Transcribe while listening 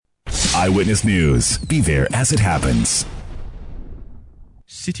Eyewitness News. Be there as it happens.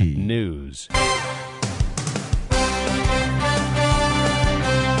 City News.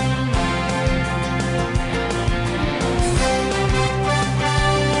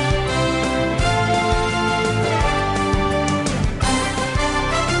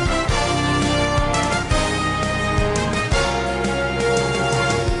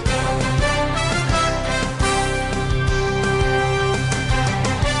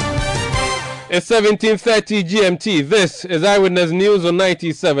 It's 17:30 GMT. This is Eyewitness News on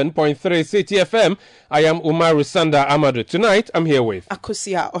 97.3 City FM. I am Umaru, Sanda, Amadu. Tonight, I'm here with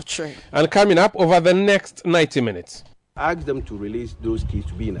Akusia Otre. And coming up over the next 90 minutes. Ask them to release those kids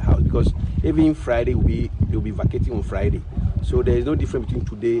to be in the house because even Friday they'll be vacating on Friday. So there is no difference between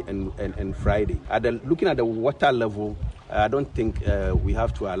today and Friday. Looking at the water level, I don't think we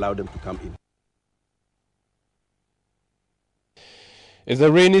have to allow them to come in. It's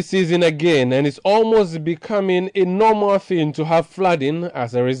a rainy season again, and it's almost becoming a normal thing to have flooding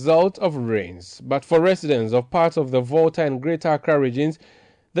as a result of rains. But for residents of parts of the Volta and Greater Accra regions,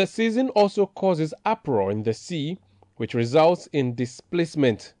 the season also causes uproar in the sea, which results in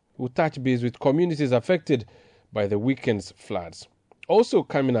displacement. We'll touch base with communities affected by the weekend's floods. Also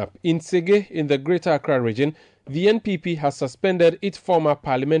coming up, in Sege in the Greater Accra region, the NPP has suspended its former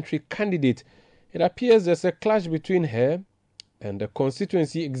parliamentary candidate. It appears there's a clash between her and the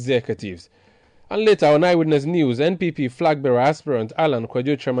constituency executives. And later on Eyewitness News, NPP flag bearer aspirant Alan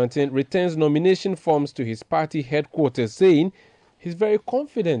Kwadwo Tremantin returns nomination forms to his party headquarters, saying he's very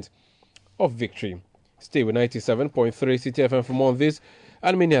confident of victory. Stay with 97.3 City FM for more on this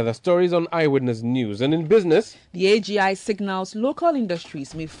and many other stories on Eyewitness News. And in business, the AGI signals local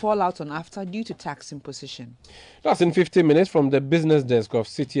industries may fall out on after due to tax imposition. That's in 15 minutes from the business desk of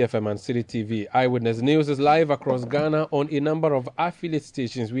City FM and City TV. Eyewitness News is live across Ghana on a number of affiliate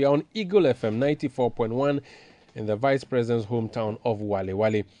stations. We are on Eagle FM 94.1 in the Vice President's hometown of Wale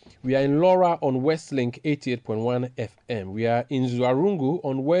Wale. We are in Laura on Westlink 88.1 FM. We are in Zuarungu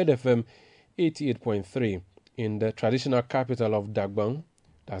on Word FM 88.3. In the traditional capital of Dagbang,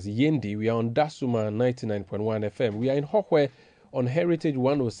 that's Yendi, we are on Dasuma 99.1 FM. We are in Hokwe on Heritage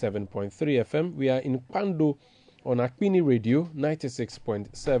 107.3 FM. We are in Pando on Akpini Radio 96.7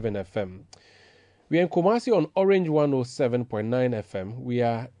 FM. We are in Kumasi on Orange 107.9 FM. We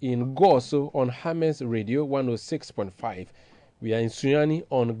are in Goso on Hames Radio 106.5. We are in Sunyani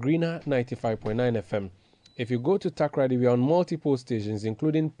on Greener 95.9 FM. If you go to Takrady, we are on multiple stations,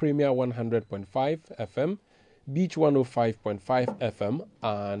 including Premier 100.5 FM, Beach 105.5 FM,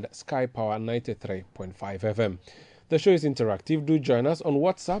 and Sky Power 93.5 FM. The show is interactive. Do join us on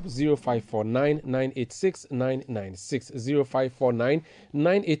WhatsApp 0549 986 996 0549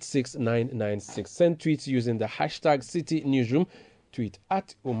 986 996. Send tweets using the hashtag City Newsroom. Tweet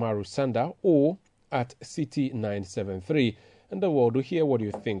at Umaru Sanda or at City973. And the world will hear what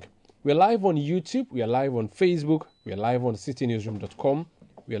you think. We're live on YouTube. We are live on Facebook. We are live on citynewsroom.com.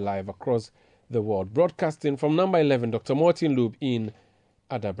 We are live across the world, broadcasting from number 11 Dr. Martin Loeb in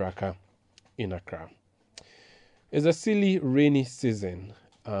Adabraka in Accra. It's a silly rainy season,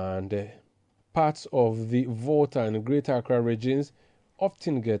 and parts of the Volta and Greater Accra regions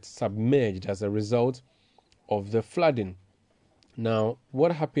often get submerged as a result of the flooding. Now,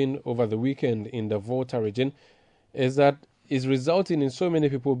 what happened over the weekend in the Volta region is resulting in so many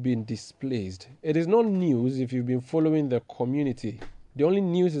people being displaced. It is not news if you've been following the community. The only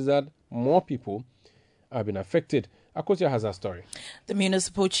news is that more people have been affected. Akosia has a story. The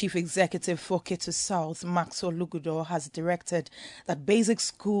Municipal Chief Executive for Ketu South, Maxwell Lugudo, has directed that basic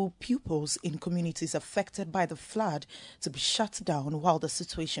school pupils in communities affected by the flood to be shut down while the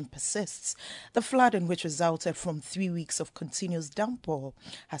situation persists. The flooding, which resulted from 3 weeks of continuous downpour,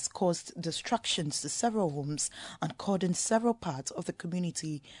 has caused destructions to several homes and cordoned several parts of the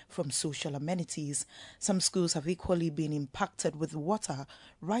community from social amenities. Some schools have equally been impacted with water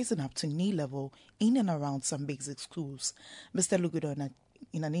rising up to knee level in and around some basic schools. Mr. Lugudo,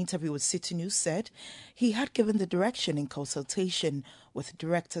 in an interview with City News, said he had given the direction in consultation with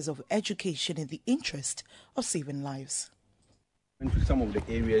directors of education in the interest of saving lives. Into some of the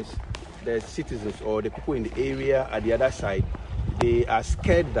areas, the citizens or the people in the area at the other side, they are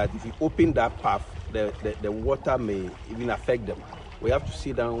scared that if you open that path, the water may even affect them. We have to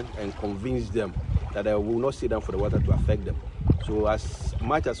sit down and convince them that they will not sit down for the water to affect them. So as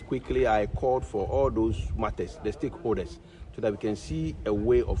much as quickly I called for all those matters, the stakeholders, so that we can see a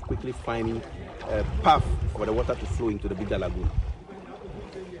way of quickly finding a path for the water to flow into the bigger lagoon.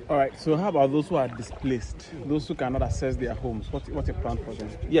 All right, so how about those who are displaced, those who cannot access their homes? What's your plan for them?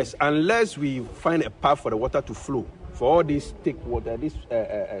 Yes, unless we find a path for the water to flow, for all these thick water, these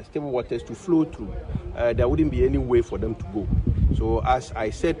stable waters to flow through, there wouldn't be any way for them to go. So as I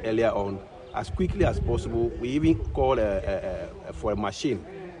said earlier on, as quickly as possible, we even call for a machine,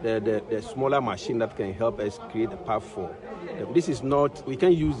 the smaller machine that can help us create a path for. This is not, we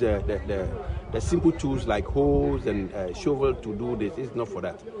can use the simple tools like hose and shovel to do this. It's not for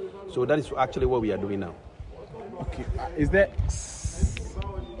that. So that is actually what we are doing now. Okay. Is there...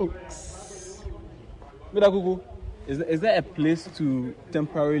 Is there a place to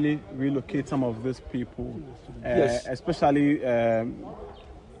temporarily relocate some of these people? Yes. Especially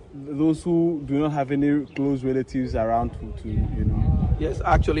those who do not have any close relatives around to you know? Yes,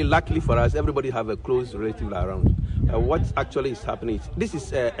 actually, luckily for us, everybody have a close relative around. What actually is happening is, this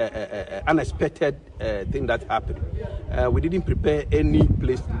is an unexpected thing that happened. We didn't prepare any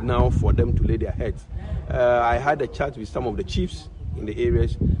place now for them to lay their heads. I had a chat with some of the chiefs in the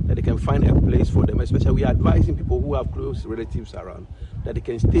areas that they can find a place for them, especially we are advising people who have close relatives around that they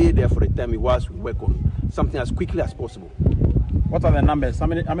can stay there for the time whilst we work on something as quickly as possible. What are the numbers? How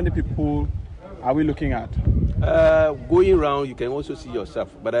many people are we looking at? Going around, you can also see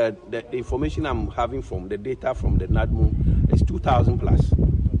yourself, but the information I'm having from the data from the NADMO is 2,000 plus.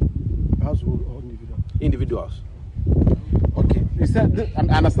 Household or individual? Individuals. Okay. You said, I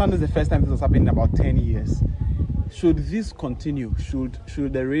understand this is the first time this has happened in about 10 years. Should this continue? Should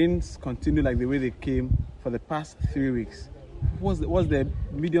the rains continue like the way they came for the past 3 weeks? What's the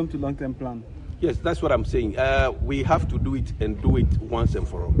medium to long-term plan? Yes, that's what I'm saying. We have to do it and do it once and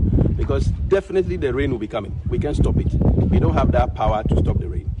for all. Because definitely the rain will be coming. We can't stop it. We don't have that power to stop the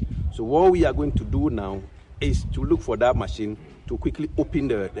rain. So what we are going to do now is to look for that machine to quickly open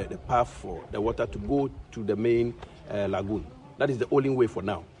the path for the water to go to the main lagoon. That is the only way for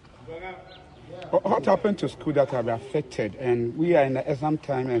now. What happened to schools that have been affected? And we are in the exam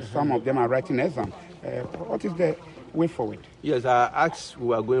time and some of them are writing exam. What is the way forward? Yes, as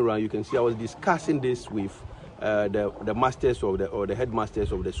we are going around, you can see I was discussing this with the masters or the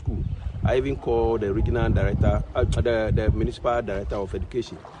headmasters of the school. I even called the regional director, the municipal director of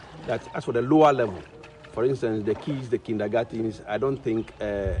education, that as for the lower level, for instance, the kids, the kindergartens, I don't think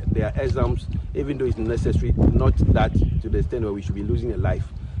their exams, even though it's necessary, not that to the extent where we should be losing a life.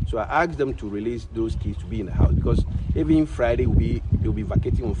 So I asked them to release those kids to be in the house because even Friday they'll be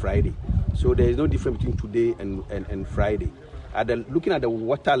vacating on Friday. So there is no difference between today and Friday. Looking at the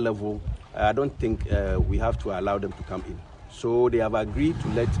water level, I don't think we have to allow them to come in. So they have agreed to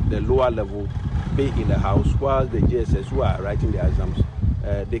let the lower level be in the house while the JSS who are writing their exams,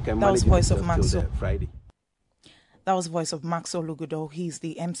 they can manage it till Friday. That was the voice of Maxwell Lugudo. He's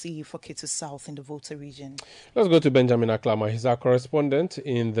the MCE for Ketu South in the Volta region. Let's go to Benjamin Aklama. He's our correspondent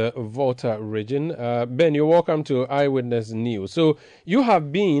in the Volta region. Ben, you're welcome to Eyewitness News. So you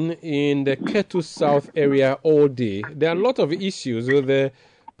have been in the Ketu South area all day. There are a lot of issues with the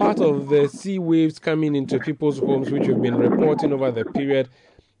part of the sea waves coming into people's homes, which we've been reporting over the period.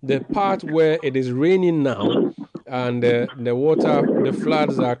 The part where it is raining now and the water, the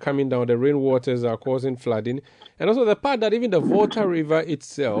floods are coming down, the rainwaters are causing flooding. And also the part that even the Volta River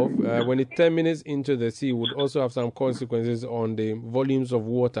itself, when it terminates into the sea, would also have some consequences on the volumes of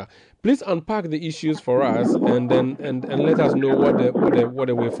water. Please unpack the issues for us and then and let us know what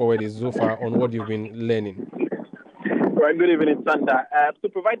the way forward is so far on what you've been learning. Right, good evening, Sanda. To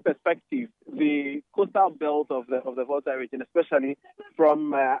provide perspective, the coastal belt of the Volta region, especially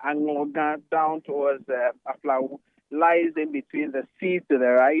from Angola down towards Aflau, lies in between the sea to the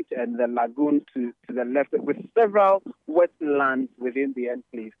right and the lagoon to the left, with several wetlands within the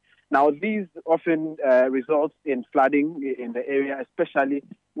enclave. Now, these often result in flooding in the area, especially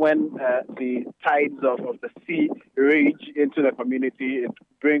when the tides of the sea rage into the community. It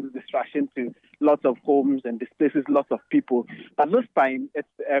brings destruction to lots of homes and displaces lots of people. But this time,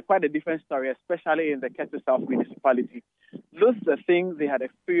 it's quite a different story, especially in the Ketu South municipality. This is a thing they had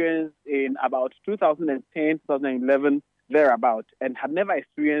experienced in about 2010, 2011, thereabout, and had never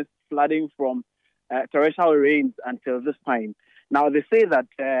experienced flooding from torrential rains until this time. Now, they say that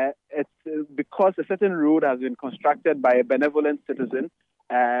it's because a certain road has been constructed by a benevolent citizen,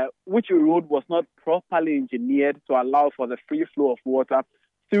 which road was not properly engineered to allow for the free flow of water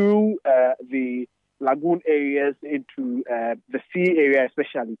through the lagoon areas into the sea area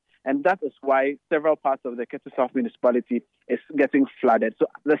especially. And that is why several parts of the Ketu South municipality is getting flooded. So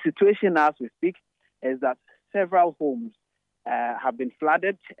the situation as we speak is that several homes have been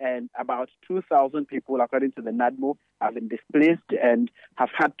flooded, and about 2,000 people, according to the NADMO, have been displaced and have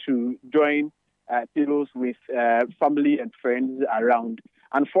had to join pillows with family and friends around.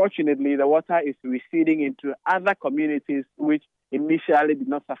 Unfortunately, the water is receding into other communities which initially did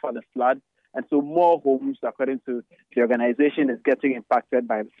not suffer the flood, And so more homes, according to the organization, is getting impacted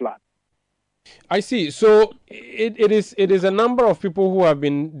by the flood. I see. So it is a number of people who have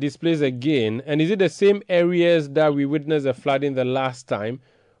been displaced again. And is it the same areas that we witnessed the flooding the last time,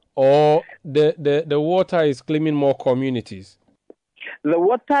 or the water is claiming more communities? The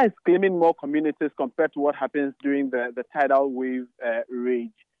water is claiming more communities compared to what happens during the tidal wave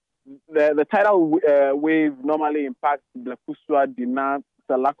rage. The tidal wave normally impacts Blekusua, Dina,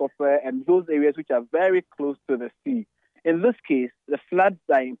 Salakofe, and those areas which are very close to the sea. In this case, the floods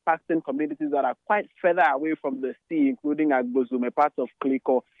are impacting communities that are quite further away from the sea, including Agbozume, parts of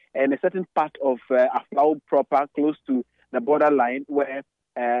Kliko, and a certain part of Aflau proper, close to the borderline, where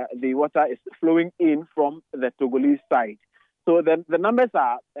the water is flowing in from the Togolese side. So the numbers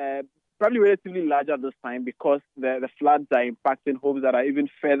are probably relatively larger this time because the floods are impacting homes that are even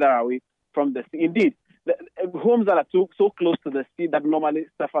further away from the sea. Indeed, the homes that are so close to the sea that normally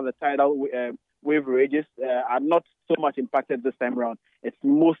suffer the tidal wave rages are not so much impacted this time around. It's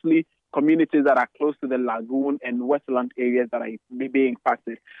mostly communities that are close to the lagoon and wetland areas that are being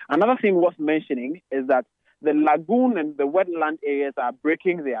impacted. Another thing worth mentioning is that the lagoon and the wetland areas are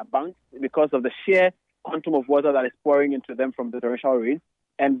breaking their banks because of the sheer quantum of water that is pouring into them from the torrential rain,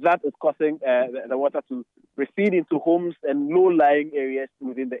 and that is causing the water to recede into homes and low-lying areas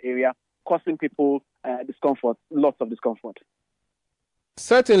within the area, causing people discomfort, lots of discomfort.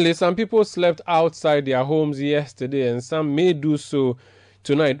 Certainly, some people slept outside their homes yesterday, and some may do so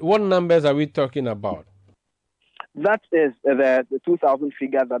tonight. What numbers are we talking about? That is the 2,000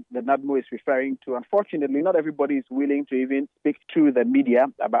 figure that the NADMO is referring to. Unfortunately, not everybody is willing to even speak to the media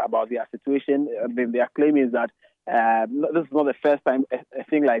about their situation. Their claim is that this is not the first time a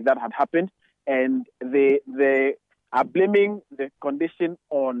thing like that had happened, and they are blaming the condition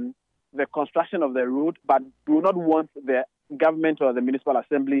on the construction of the road, but do not want the government or the municipal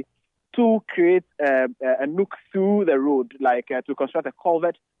assembly to create a nook through the road, like to construct a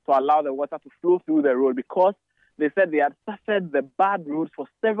culvert to allow the water to flow through the road, because they said they had suffered the bad roads for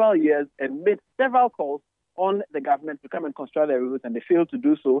several years and made several calls on the government to come and construct the roads, and they failed to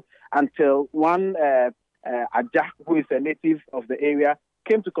do so until one Ajah, who is a native of the area,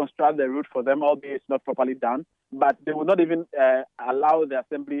 came to construct the road for them, albeit it's not properly done. But they would not even allow the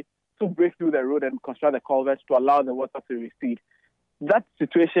assembly to break through the road and construct the culverts to allow the water to recede. That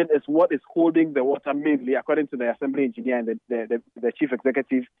situation is what is holding the water mainly, according to the assembly engineer and the chief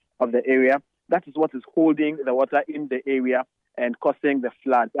executive of the area. That is what is holding the water in the area and causing the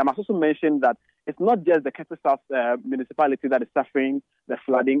flood. I must also mention that it's not just the Keta South municipality that is suffering the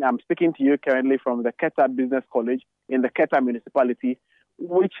flooding. I'm speaking to you currently from the Keta Business College in the Keta municipality,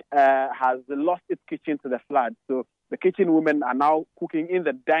 which has lost its kitchen to the flood. So the kitchen women are now cooking in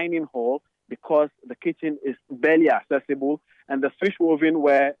the dining hall because the kitchen is barely accessible, and the swish oven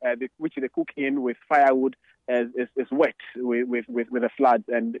which they cook in with firewood is wet with the floods,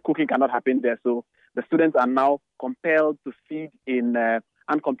 and cooking cannot happen there. So the students are now compelled to feed in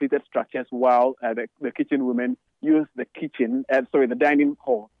uncompleted structures while the kitchen women use the dining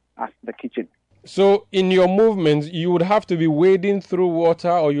hall as the kitchen. So in your movements, you would have to be wading through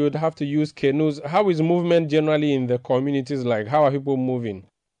water, or you would have to use canoes. How is movement generally in the communities like? How are people moving?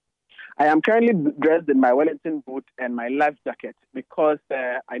 I am currently dressed in my Wellington boot and my life jacket because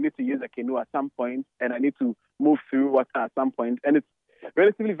I need to use a canoe at some point, and I need to move through water at some point. And it's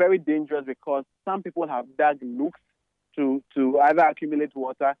relatively very dangerous because some people have dug nooks to either accumulate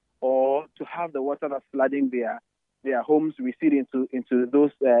water or to have the water that's flooding their homes recede into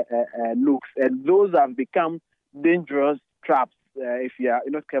those nooks. And those have become dangerous traps if you are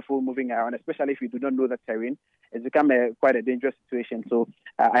not careful moving around, especially if you do not know the terrain. It's become quite a dangerous situation. So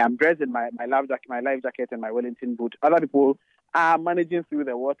I am dressed in my life jacket and my Wellington boot. Other people are managing through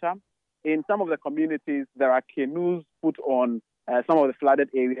the water. In some of the communities, there are canoes put on some of the flooded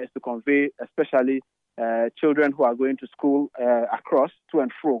areas to convey, especially children who are going to school across to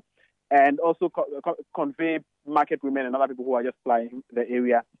and fro, and also convey market women and other people who are just flying the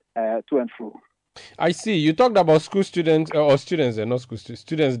area to and fro. I see. You talked about school students, or students there, not school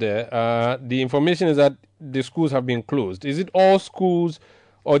students there. The information is that the schools have been closed. Is it all schools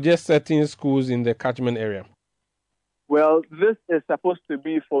or just certain schools in the catchment area? Well, this is supposed to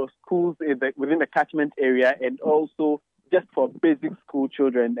be for schools within the catchment area and also just for basic school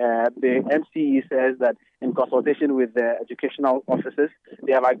children. The MCE says that in consultation with the educational officers,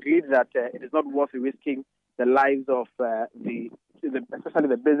 they have agreed that it is not worth risking the lives of especially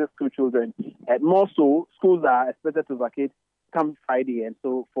the basic school children. And more so, schools are expected to vacate come Friday, and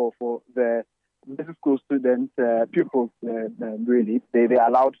so for the basic school students, pupils, really, they are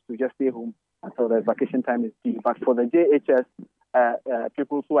allowed to just stay home until the vacation time is due. But for the JHS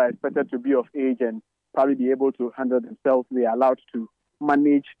people who are expected to be of age and probably be able to handle themselves, they are allowed to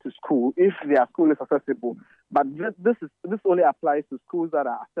manage to school if their school is accessible. But this only applies to schools that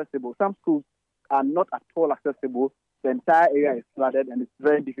are accessible. Some schools are not at all accessible. The entire area is flooded, and it's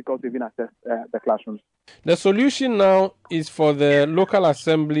very difficult to even access the classrooms. The solution now is for the local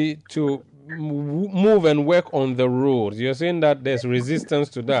assembly to move and work on the roads. You're saying that there's resistance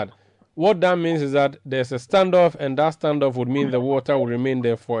to that. What that means is that there's a standoff, and that standoff would mean the water will remain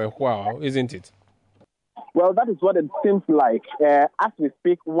there for a while, isn't it? Well, that is what it seems like. As we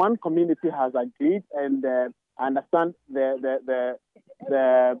speak, one community has agreed, and I understand the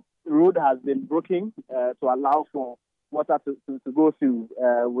road has been broken to allow for water to go through,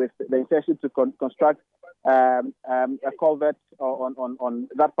 with the intention to construct a culvert on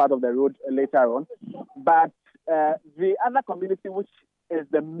that part of the road later on. But the other community, which is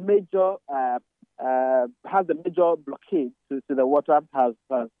the major has the major blockade to the water, has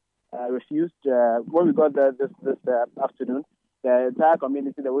refused. When we got there this afternoon, the entire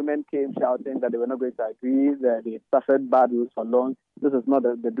community, the women came shouting that they were not going to agree, that they suffered bad roads for long. This is not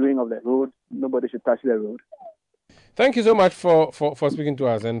the doing of the road. Nobody should touch the road. Thank you so much for speaking to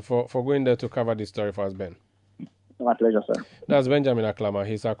us and for going there to cover this story for us, Ben. My pleasure, sir. That's Benjamin Aklama.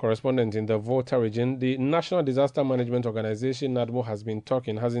 He's our correspondent in the Volta region. The National Disaster Management Organization, NADMO, has been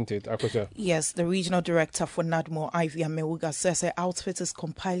talking, hasn't it, Akosia? Yes, the regional director for NADMO, Ivy Amewuga, says her outfit is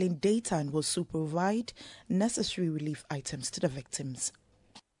compiling data and will soon provide necessary relief items to the victims.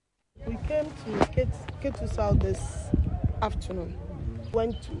 We came to Ketu South this afternoon.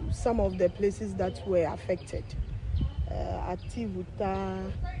 Went to some of the places that were affected.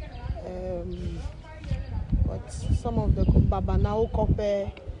 Ativuta, some of the Babanao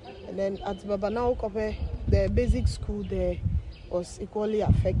Kope, and then at Babanao Kope, the basic school there was equally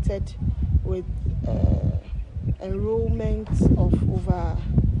affected with enrollment of over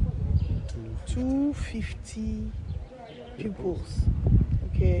 250 pupils.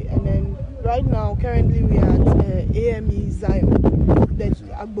 Okay, and then right now, currently we are at AME Zion, that's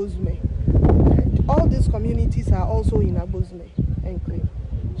Agbozume. All these communities are also in Agbozume enclave.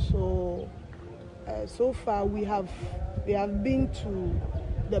 So, so far we have been to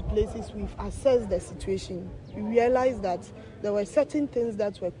the places, we've assessed the situation. We realized that there were certain things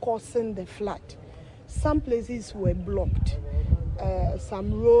that were causing the flood. Some places were blocked.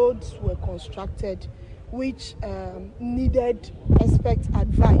 Some roads were constructed which needed expert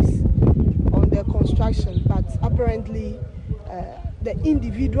advice on their construction, but apparently the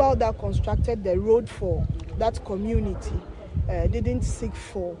individual that constructed the road for that community didn't seek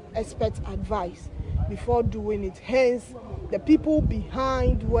for expert advice before doing it. Hence, the people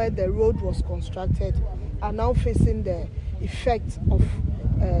behind where the road was constructed are now facing the effect of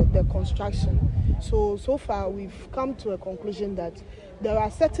the construction. So far, we've come to a conclusion that there are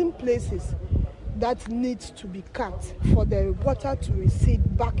certain places that needs to be cut for the water to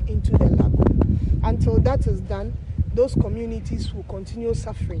recede back into the lagoon. Until that is done, those communities will continue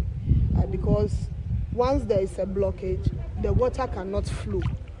suffering because once there is a blockage, the water cannot flow.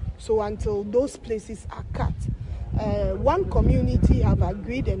 So until those places are cut, one community have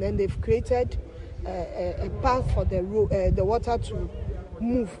agreed, and then they've created a path for the water to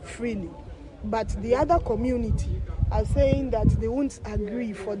move freely. But the other community are saying that they won't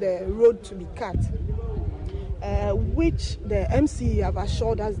agree for the road to be cut, which the MC have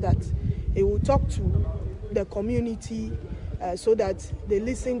assured us that they will talk to the community so that they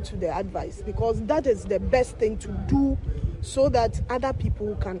listen to the advice, because that is the best thing to do so that other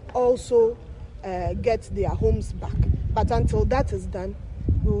people can also get their homes back. But until that is done,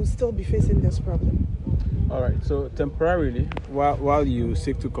 we will still be facing this problem. All right, so temporarily, while you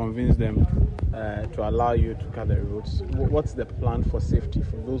seek to convince them to allow you to cut the roads, what's the plan for safety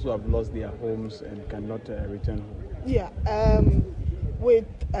for those who have lost their homes and cannot return home? Yeah, with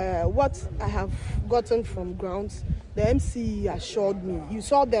what I have gotten from grounds, the MC assured me, you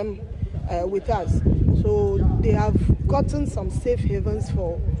saw them with us, so they have gotten some safe havens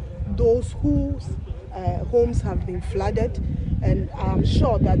for those whose homes have been flooded, and I'm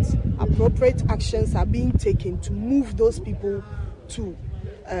sure that appropriate actions are being taken to move those people to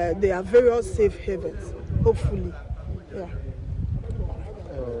their various safe havens, hopefully. Yeah.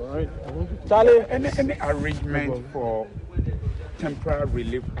 All right. Charlie, any arrangement for temporary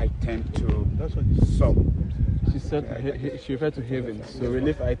relief item to some? She said she referred to havens, so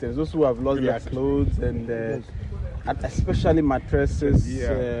relief items, those who have lost their clothes and especially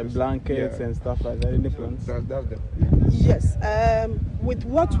mattresses, blankets and stuff like that. Any plans? Yes, with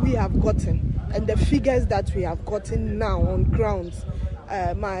what we have gotten and the figures that we have gotten now on grounds,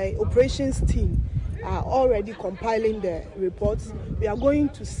 my operations team are already compiling the reports. We are going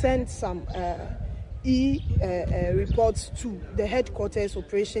to send some reports to the headquarters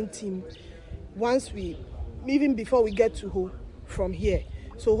operation team even before we get to Ho from here.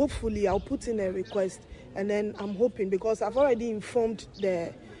 So hopefully I'll put in a request, and then I'm hoping, because I've already informed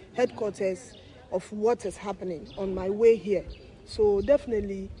the headquarters of what is happening on my way here. So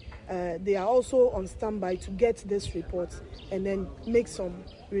definitely they are also on standby to get this report and then make some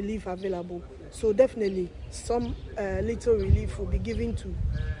relief available. So definitely some little relief will be given to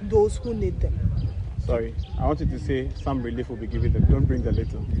those who need them. Sorry, I wanted to say some relief will be given them. Don't bring the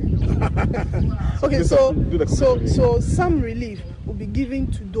little. Okay, so some relief will be given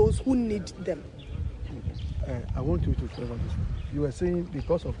to those who need them. I want you to cover this. You were saying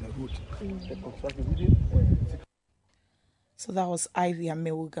because of the route, the construction. So that was Ivy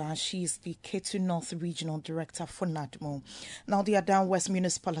Amewuga. She is the Ketu North Regional Director for NADMO. Now, the Adan West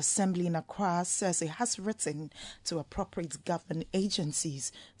Municipal Assembly in Accra says it has written to appropriate government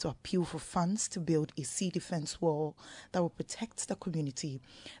agencies to appeal for funds to build a sea defense wall that will protect the community.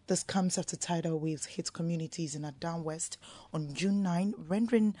 This comes after tidal waves hit communities in Adan West on June 9,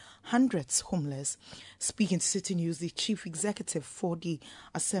 rendering hundreds homeless. Speaking to City News, the Chief Executive for the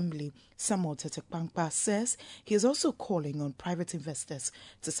Assembly, Samuel Tetekpankpa, says he is also calling on private investors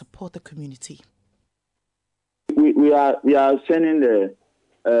to support the community. We are sending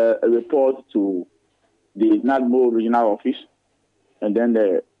a report to the NADMO regional office, and then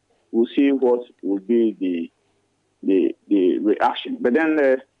we'll see what will be the reaction. But then,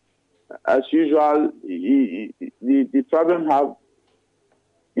 as usual, the problem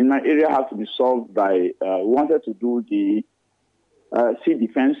in my area has to be solved by we wanted to do the sea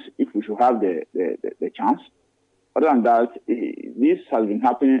defense if we should have the chance. Other than that, this has been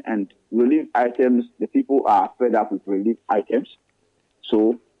happening, and relief items, the people are fed up with relief items.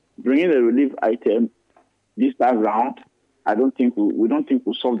 So bringing the relief item this time round, we don't think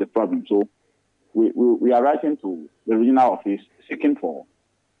we'll solve the problem. So we are writing to the regional office seeking for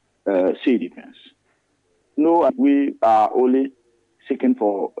sea defense. No, we are only seeking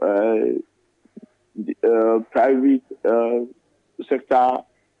for private sector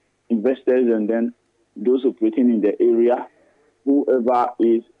investors, and then those operating in the area, whoever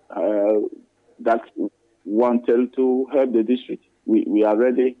is that wanted to help the district. We are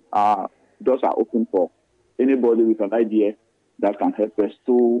ready. Doors are open for anybody with an idea that can help us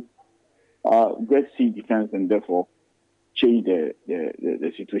to get sea defense and therefore change the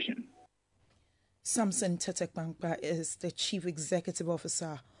situation. Samson Tetekpankpa is the Chief Executive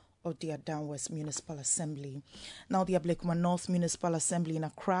Officer of the Adan West Municipal Assembly. Now, the Ablekuma North Municipal Assembly in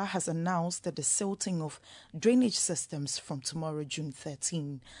Accra has announced the desilting of drainage systems from tomorrow, June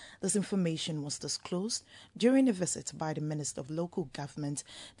 13. This information was disclosed during a visit by the Minister of Local Government,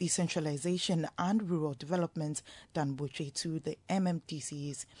 Decentralization and Rural Development, Dan Boche, to the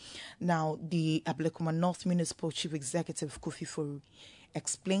MMDCs. Now, the Ablekuma North Municipal Chief Executive Kofi Foru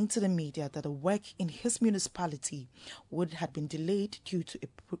explained to the media that the work in his municipality would have been delayed due to a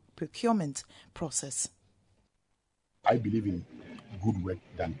procurement process. I believe in good work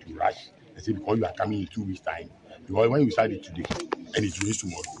than to rush. I say because you are coming in 2 weeks' time. Because when you start it today and it rains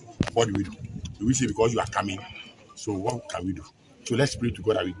tomorrow, what do? Do we say because you are coming? So what can we do? So let's pray to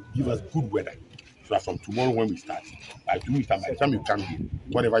God that will give us good weather. So that from tomorrow when we start, by 2 weeks' time, by the time you come here,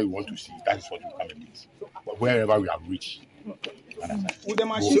 whatever you want to see, that is what you come and meet. But wherever we have reached. Will the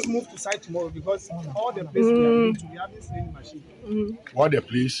machines move to site tomorrow? Because all the places we are going to, we haven't seen any machine. All the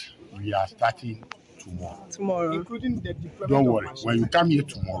place we are starting tomorrow. Including the deployment. Don't worry. When you come here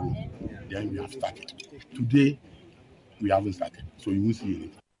tomorrow, then we have started. Today, we haven't started. So you won't see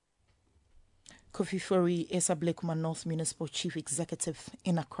anything. Kofi Fori is Ablekuma North Municipal Chief Executive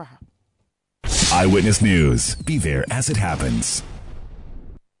in Accra. Eyewitness News. Be there as it happens.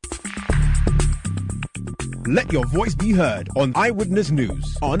 Let your voice be heard on Eyewitness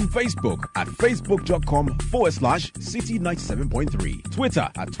News on Facebook at facebook.com/City97.3, Twitter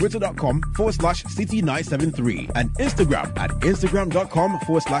at twitter.com/City973, and Instagram at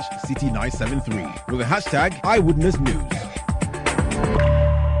instagram.com/City973 with the hashtag Eyewitness News.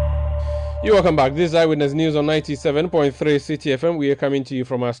 You're welcome back. This is Eyewitness News on 97.3 City FM. We are coming to you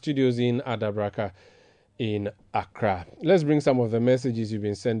from our studios in Adabraka in Accra. Let's bring some of the messages you've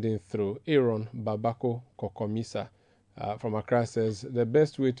been sending through. Aaron Babako Kokomisa from Accra says, the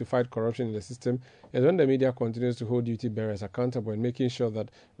best way to fight corruption in the system is when the media continues to hold duty bearers accountable and making sure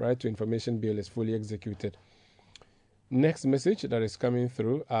that right to information bill is fully executed. Next message that is coming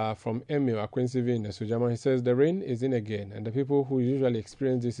through from Emil Akwensivi in the Sujama. He says, the rain is in again and the people who usually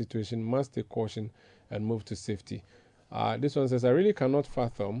experience this situation must take caution and move to safety. This one says, I really cannot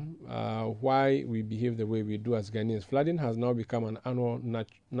fathom why we behave the way we do as Ghanaians. Flooding has now become an annual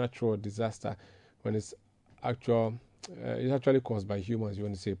natural disaster when it's actually caused by humans. You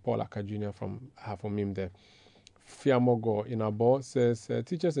want to say Paul Aka Jr. from Hafomim there. Fiamogo in Abo says,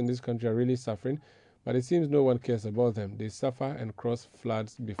 teachers in this country are really suffering, but it seems no one cares about them. They suffer and cross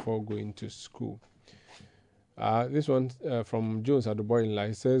floods before going to school. This one from Jones Aduboy in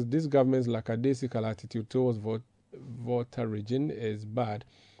Lai says, this government's lackadaisical attitude towards water region is bad.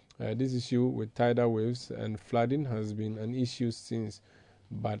 This issue with tidal waves and flooding has been an issue since,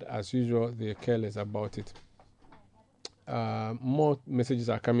 but as usual, they are careless about it. More messages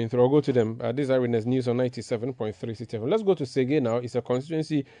are coming through. I'll go to them. This is Eyewitness News on 97.3 CTFM. Let's go to Sege now. It's a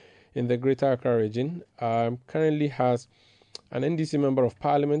constituency in the Greater Accra region. Currently has an NDC member of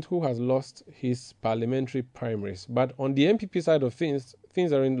parliament who has lost his parliamentary primaries. But on the MPP side of things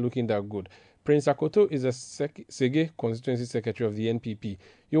aren't looking that good. Prince Akoto is a Sege constituency secretary of the NPP.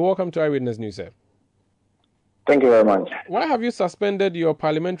 You're welcome to Eyewitness News, sir. Thank you very much. Why have you suspended your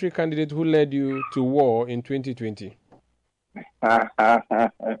parliamentary candidate who led you to war in 2020?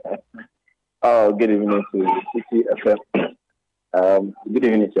 Oh, good evening to CTFM. Good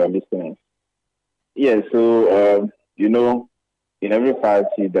evening to our listeners. Yeah, so, in every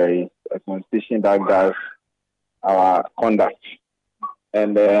party there is a constitution that guides our conduct.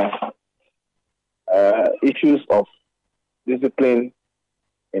 And issues of discipline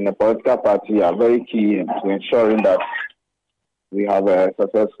in a political party are very key to ensuring that we have a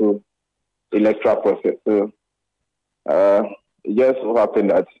successful electoral process. So, it just so happened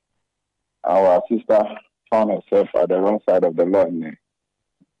that our sister found herself at the wrong side of the law and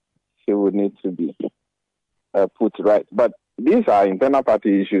she would need to be put right. But these are internal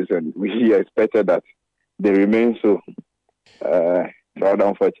party issues and we expected that they remain so. Rather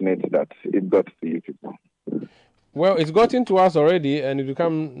unfortunate that it got to you people. Well, it's gotten to us already and it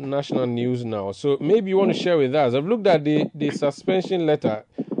become national news now. So maybe you want to share with us. I've looked at the suspension letter.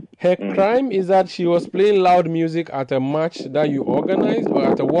 Her crime is that she was playing loud music at a match that you organized or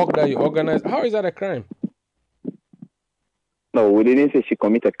at a walk that you organized. How is that a crime? No, we didn't say she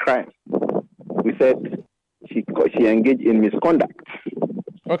committed crime. We said she engaged in misconduct.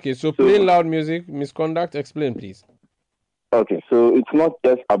 Okay, so playing loud music, misconduct. Explain, please. Okay, so it's not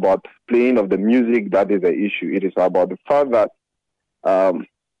just about playing of the music that is the issue. It is about the fact that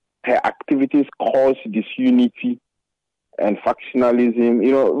her activities cause disunity and factionalism.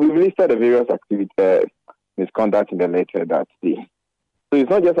 We've listed the various activities, misconduct in the letter that day. So it's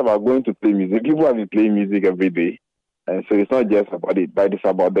not just about going to play music. People have been playing music every day. And so it's not just about it, but it's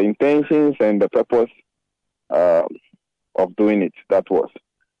about the intentions and the purpose of doing it. That was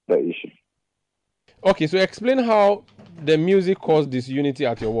the issue. Okay, so explain how the music caused disunity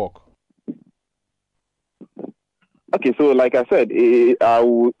at your work. Okay, so like I said, I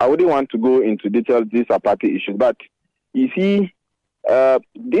wouldn't want to go into details. These are party issues, but you see,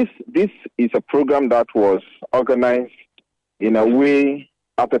 this is a program that was organized in a way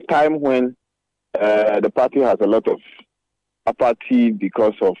at a time when the party has a lot of apathy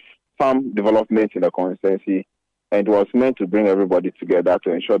because of some developments in the constituency, and it was meant to bring everybody together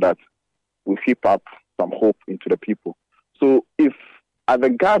to ensure that we keep up some hope into the people. So if at the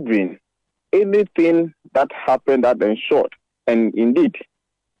gathering, anything that happened that ensured, and indeed,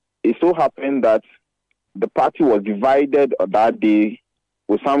 it so happened that the party was divided on that day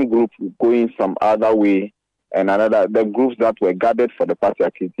with some group going some other way and the groups that were gathered for the party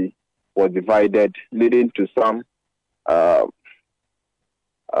activity was divided, leading to some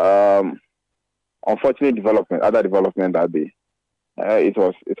unfortunate other development that day. It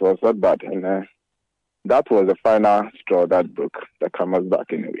was not bad, and that was the final straw that broke the camel's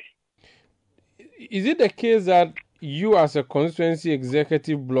back anyway. Is it the case that you as a constituency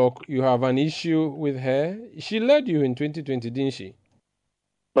executive bloc, you have an issue with her? She led you in 2020, didn't she?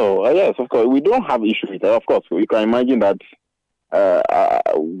 No, yes, of course. We don't have issue with her. Of course, you can imagine that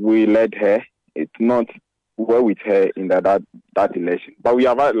we led her. It's not well with her in that election. But we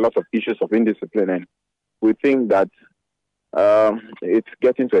have had lots of issues of indiscipline, and we think that it's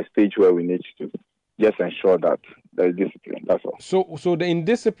getting to a stage where we need to just ensure that there is discipline. That's all. So the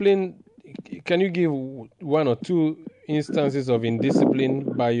indiscipline, can you give one or two instances of indiscipline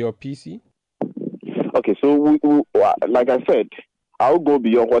by your PC? Okay, so we, like I said, I'll go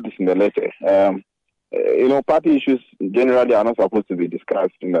beyond what is in the letter. Party issues generally are not supposed to be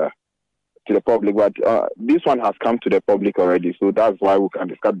discussed to the public, but this one has come to the public already, so that's why we can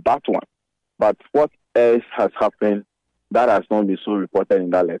discuss that one. But what else has happened that has not been so reported in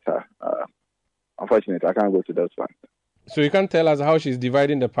that letter? Unfortunately, I can't go to those ones. So you can't tell us how she's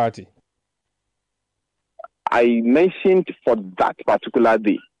dividing the party? I mentioned for that particular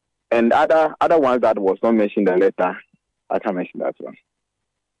day. And other ones that was not mentioned in the letter, I can mention that one.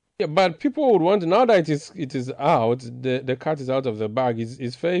 Yeah, but people would want to, now that it is out, the cat is out of the bag.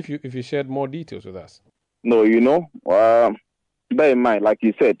 It's fair if you shared more details with us. No, bear in mind, like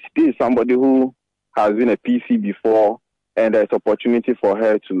you said, this is somebody who has been a PC before, and there's opportunity for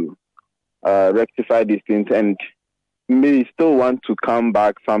her to rectify these things, and may still want to come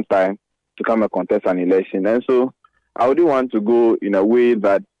back sometime to come and contest an election. And so I wouldn't want to go in a way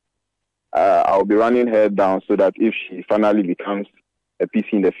that I'll be running her down, so that if she finally becomes a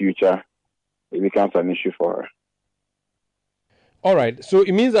PC in the future, it becomes an issue for her. All right. So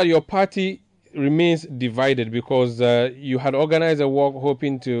it means that your party remains divided, because you had organized a walk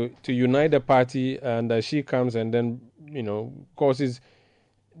hoping to unite the party, and she comes and then, causes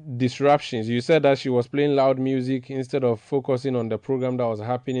disruptions. You said that she was playing loud music instead of focusing on the program that was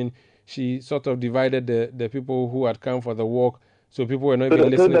happening. She sort of divided the people who had come for the walk, so people were not even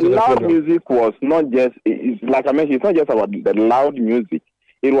listening to the program. The loud music was not just, it's like I mentioned, it's not just about the loud music.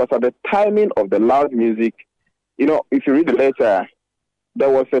 It was at the timing of the loud music. If you read the letter, there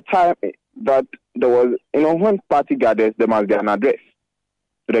was a time that there was, when party gathers, there must be an address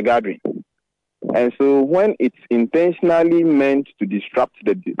to the gathering. And so when it's intentionally meant to disrupt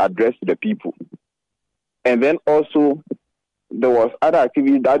the address to the people, and then also there was other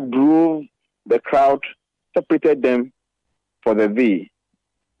activity that drove the crowd, separated them for the day,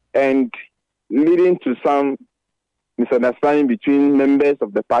 and leading to some misunderstanding between members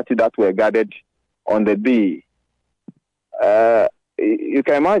of the party that were gathered on the day. You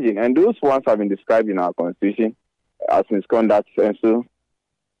can imagine, and those ones have been described in our constitution as misconduct. And so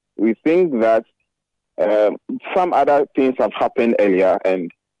we think that some other things have happened earlier,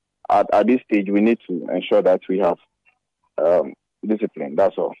 and at this stage we need to ensure that we have discipline.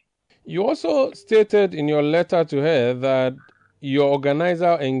 That's all. You also stated in your letter to her that your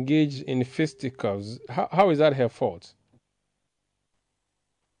organizer engaged in fisticuffs. How is that her fault?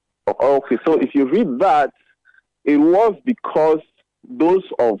 Okay, so if you read that, it was because those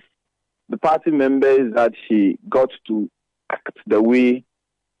of the party members that she got to act that way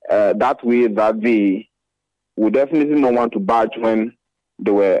that they would definitely not want to budge when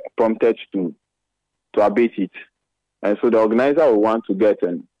they were prompted to abate it. And so the organizer would want to get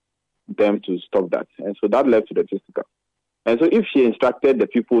them to stop that. And so that led to the fisticuff. And so if she instructed the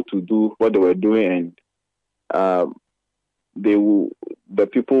people to do what they were doing, and the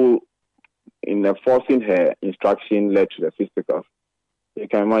people in enforcing her instruction led to the fisticuff, you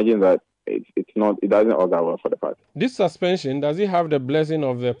can imagine that it doesn't augur well for the party. This suspension, does it have the blessing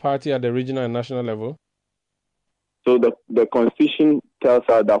of the party at the regional and national level? So the constitution tells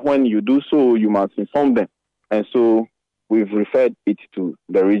us that when you do so, you must inform them. And so we've referred it to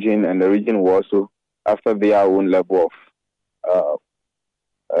the region, and the region will also, after their own level of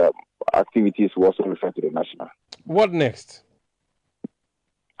activities, will also refer to the national. What next?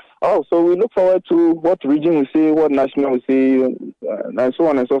 So we look forward to what region will say, what national will say, and so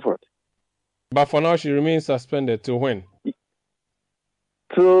on and so forth. But for now, she remains suspended till when?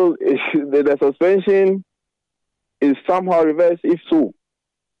 So the suspension is somehow reversed, if so.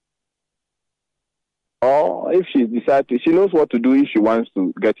 Or if she decides to, she knows what to do if she wants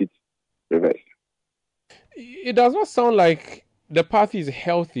to get it reversed. It does not sound like the party is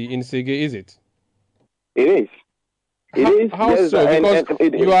healthy in Sege, is it? It is. How so?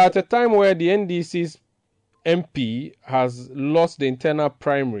 Because you are at a time where the NDC's MP has lost the internal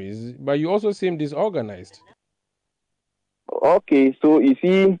primaries, but you also seem disorganized. Okay, so you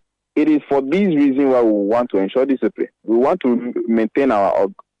see, it is for this reason why we want to ensure discipline. We want to maintain our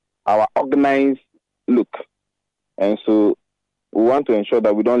organized look, and so we want to ensure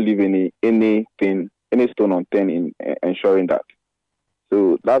that we don't leave any stone unturned in ensuring that.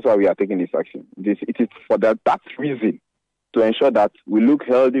 So that's why we are taking this action. It is for that reason, to ensure that we look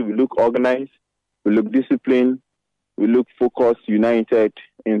healthy, we look organized, we look disciplined, we look focused, united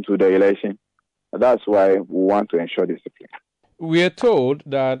into the election. That's why we want to ensure discipline. We are told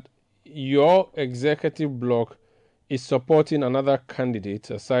that your executive bloc is supporting another candidate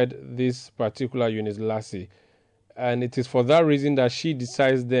aside this particular Eunice Lassie. And it is for that reason that she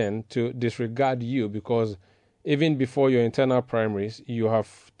decides then to disregard you, because even before your internal primaries, you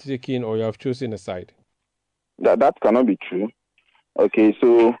have taken or you have chosen a side. That cannot be true. Okay,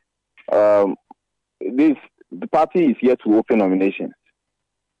 so the party is yet to open nominations.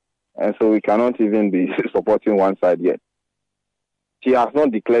 And so we cannot even be supporting one side yet. She has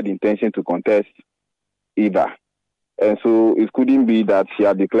not declared intention to contest either. And so it couldn't be that she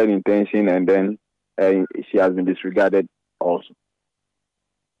had declared intention and then she has been disregarded also.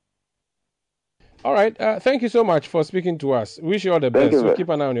 All right. Thank you so much for speaking to us. Wish you all the best. So keep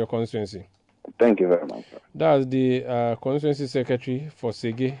an eye on your constituency. Thank you very much, sir. That's the constituency secretary for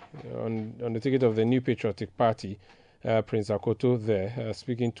Sege on the ticket of the New Patriotic Party, Prince Akoto there,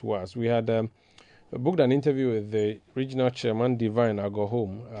 speaking to us. We had booked an interview with the regional chairman, Divine. I go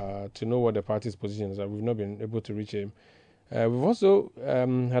home to know what the party's position is. We've not been able to reach him. We've also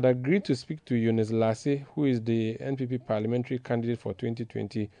had agreed to speak to Eunice Lassie, who is the NPP parliamentary candidate for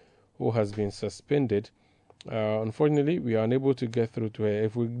 2020, who has been suspended. Unfortunately, we are unable to get through to her.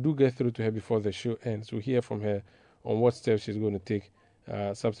 If we do get through to her before the show ends, we'll hear from her on what steps she's going to take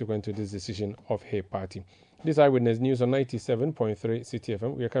subsequent to this decision of her party. This Eyewitness News on 97.3 City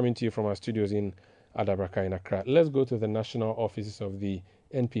FM. We are coming to you from our studios in Adabraka in Accra. Let's go to the national offices of the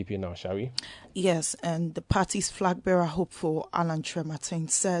NPP now, shall we? Yes, and the party's flag bearer hopeful Alan Trematin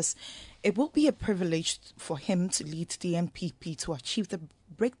says it will be a privilege for him to lead the NPP to achieve the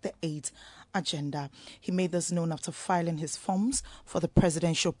Break the AIDS agenda. He made this known after filing his forms for the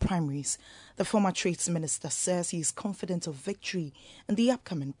presidential primaries. The former trades minister says he is confident of victory in the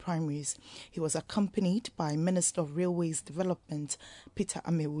upcoming primaries. He was accompanied by Minister of Railways Development Peter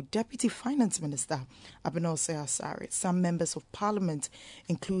Amewu, Deputy Finance Minister Abinose Asare, some members of Parliament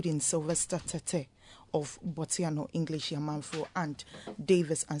including Sylvester Tete of Botiano English Yamanfo and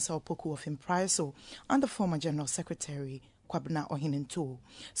Davis Ansaupoku of Impriso, and the former General Secretary Kwabena Ohinento.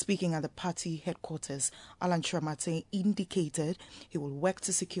 Speaking at the party headquarters, Alan Trematin indicated he will work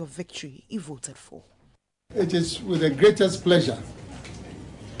to secure victory he voted for. It is with the greatest pleasure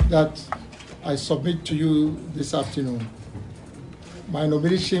that I submit to you this afternoon my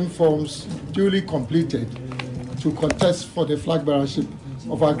nomination forms duly completed to contest for the flag bearership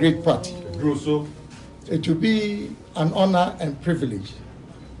of our great party. It will be an honor and privilege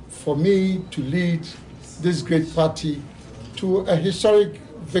for me to lead this great party to a historic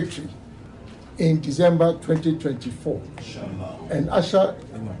victory in December 2024 and usher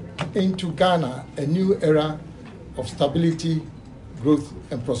into Ghana a new era of stability, growth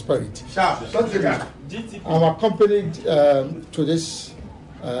and prosperity. I'm accompanied to this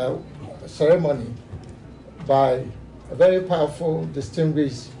ceremony by a very powerful,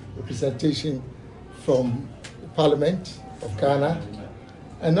 distinguished representation from the Parliament of Ghana,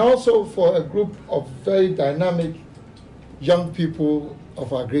 and also for a group of very dynamic young people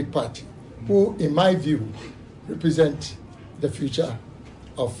of our great party, who, in my view, represent the future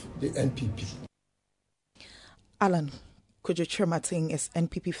of the NPP. Alan, could you Trematin is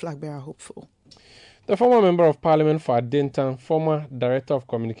NPP flag bearer hopeful? The former member of Parliament for Adentan, former Director of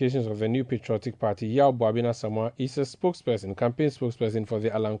Communications of the New Patriotic Party, Yao Boabina Samoa, is a campaign spokesperson for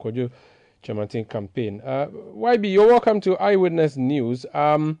the Alan Kojo Trematin campaign. YB, you're welcome to Eyewitness News.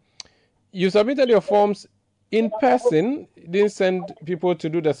 You submitted your forms in person, didn't send people to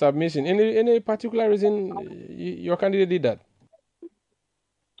do the submission. Any particular reason your candidate did that?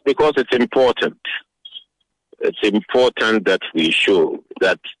 Because it's important. It's important that we show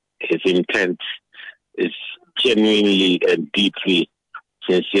that his intent is genuinely and deeply,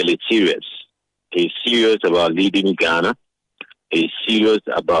 sincerely serious. He's serious about leading Ghana. He's serious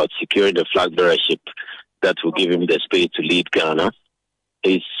about securing the flag bearership that will give him the space to lead Ghana.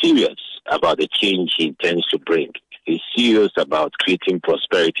 He's serious about the change he intends to bring. He's serious about creating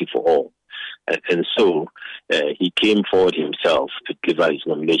prosperity for all. And so he came forward himself to deliver his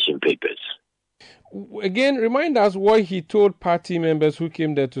nomination papers. Again, remind us what he told party members who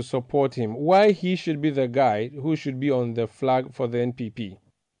came there to support him, why he should be the guy who should be on the flag for the NPP.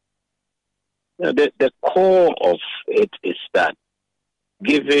 The core of it is that,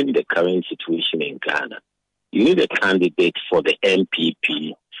 given the current situation in Ghana, you need a candidate for the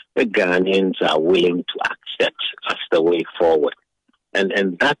NPP the Ghanaians are willing to accept as the way forward.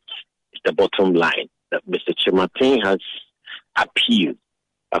 And that's the bottom line, that Mr. Trematin has appealed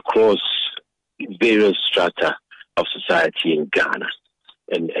across various strata of society in Ghana.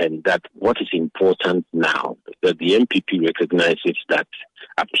 And that what is important now, that the NPP recognizes that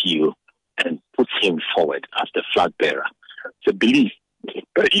appeal and puts him forward as the flag bearer. So believe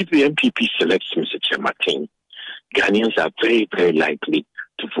that if the NPP selects Mr. Trematin, Ghanaians are very, very likely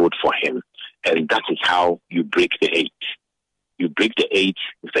to vote for him. And that is how you break the eight. You break the eight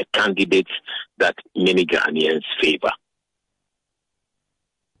with a candidate that many Ghanaians favor.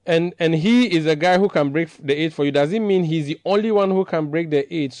 And he is a guy who can break the eight for you. Does it mean he's the only one who can break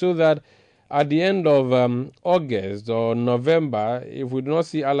the eight, so that at the end of August or November, if we do not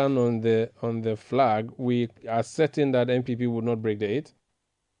see Alan on the flag, we are certain that NPP would not break the eight?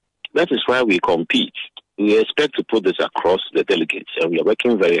 That is why we compete. We expect to put this across the delegates, and we are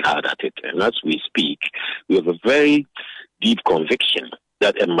working very hard at it. And as we speak, we have a very deep conviction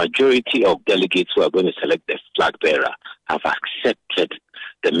that a majority of delegates who are going to select the flag bearer have accepted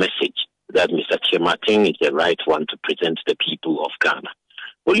the message that Mr. Chematin is the right one to present the people of Ghana.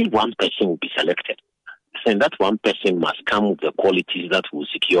 Only one person will be selected. And that one person must come with the qualities that will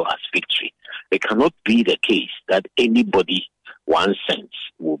secure us victory. It cannot be the case that anybody, 1 cent,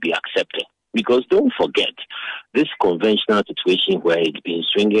 will be accepted. Because don't forget, this conventional situation where it's been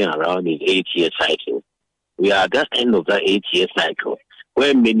swinging around in 8-year cycle, we are at the end of that 8-year cycle,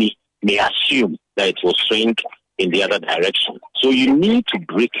 where many may assume that it will swing in the other direction. So you need to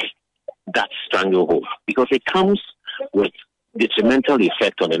break that stranglehold, because it comes with detrimental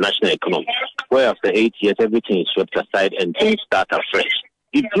effect on the national economy, where after 8 years everything is swept aside and things start afresh.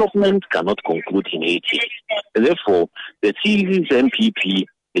 Development cannot conclude in 8 years. And therefore, the series MPP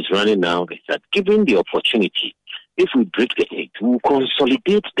is running now is that given the opportunity, if we break the 8, we will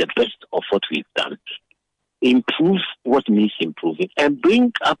consolidate the best of what we've done, improve what needs improving, and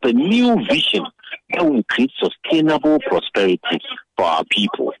bring up a new vision that will create sustainable prosperity for our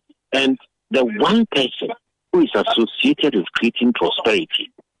people. And the one person who is associated with creating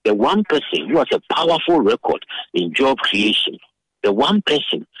prosperity, the one person who has a powerful record in job creation, the one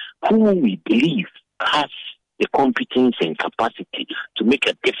person who we believe has the competence and capacity to make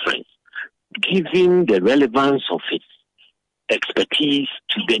a difference, given the relevance of its expertise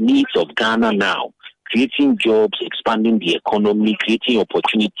to the needs of Ghana now, creating jobs, expanding the economy, creating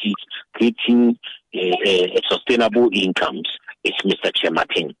opportunities, creating sustainable incomes, is Mr.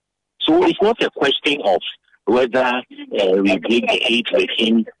 Chematin. So it's not a question of whether we break the 8 with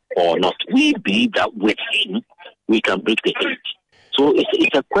him or not. We believe that with him, we can break the 8. So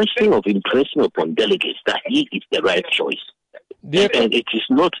it's a question of impressing upon delegates that he is the right choice. And it is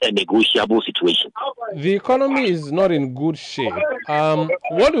not a negotiable situation. The economy is not in good shape.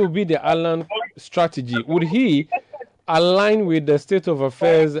 What will be the Alan strategy? Would he align with the state of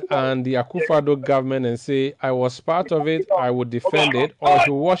affairs and the Akufo-Addo government and say, I was part of it, I would defend it, or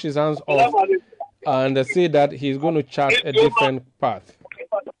he will wash his hands off and say that he's going to chart a different path?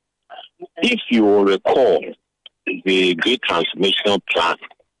 If you will recall the great transformational plan,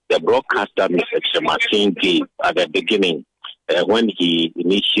 the broadcast that Mr. Chematin gave at the beginning, when he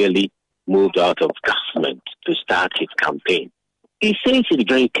initially moved out of government to start his campaign, he says it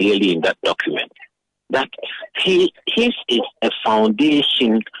very clearly in that document that his is a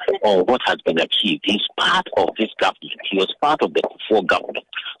foundation of what has been achieved. He's part of this government. He was part of the Akufo government.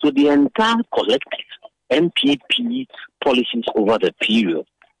 So the entire collective MPP policies over the period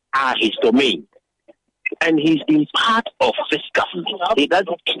are his domain. And he's been part of this government. He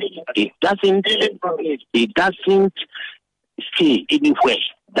doesn't say anywhere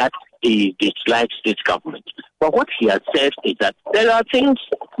that he dislikes this government. But what he has said is that there are things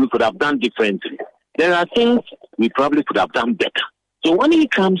we could have done differently. There are things we probably could have done better. So when he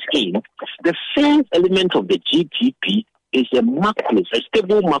comes in, the first element of the GTP is a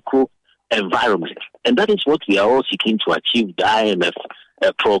stable macro environment. And that is what we are all seeking to achieve, the IMF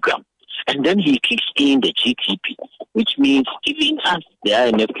program. And then he kicks in the GTP, which means even as the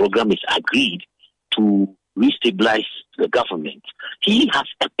IMF program is agreed to restabilize the government, he has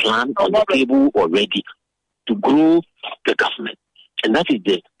a plan on the table already to grow the government. And that is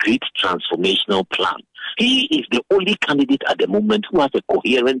the great transformational plan. He is the only candidate at the moment who has a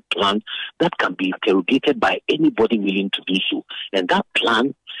coherent plan that can be interrogated by anybody willing to do so. And that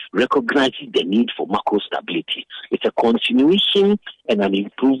plan recognizes the need for macro stability. It's a continuation and an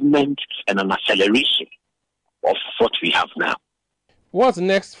improvement and an acceleration of what we have now. What's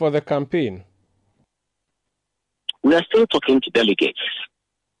next for the campaign? We are still talking to delegates.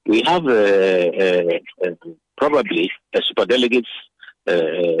 We have probably a superdelegates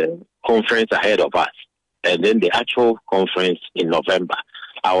conference ahead of us, and then the actual conference in November.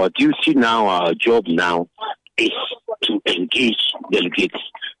 Our duty now, our job now, is to engage delegates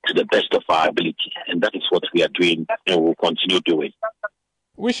to the best of our ability, and that is what we are doing and will continue doing.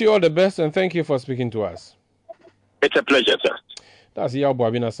 Wish you all the best, and thank you for speaking to us. It's a pleasure, sir. That's Yabo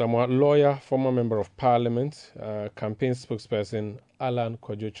Abina Samoa, lawyer, former member of parliament, campaign spokesperson, Alan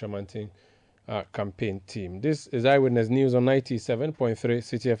Kojo Chematin campaign team. This is Eyewitness News on 97.3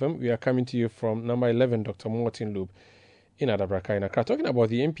 City FM. We are coming to you from number 11, Dr. Martin Loop in Adabraka in Accra. Talking about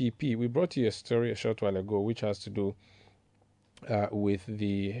the MPP, we brought you a story a short while ago which has to do with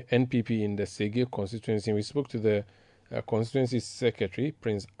the NPP in the Sege constituency. We spoke to the constituency secretary,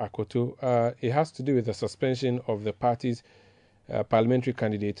 Prince Akoto. It has to do with the suspension of the party's parliamentary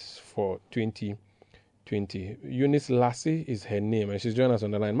candidates for 2020. Eunice Lassie is her name, and she's joining us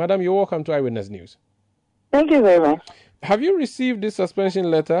on the line. Madam, you're welcome to Eyewitness News. Thank you very much. Have you received this suspension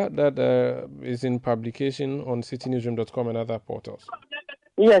letter that is in publication on citynewsroom.com and other portals?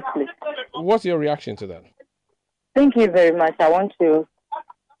 Yes, please. What's your reaction to that? Thank you very much. I want to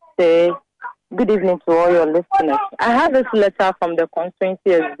say good evening to all your listeners. I have this letter from the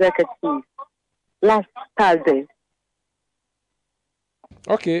constituency executive last Thursday.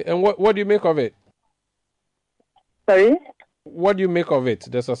 Okay, and what do you make of it? Sorry? What do you make of it,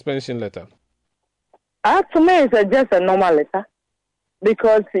 the suspension letter? To me, it's just a normal letter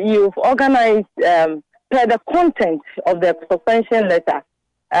because you've organized per the content of the suspension letter.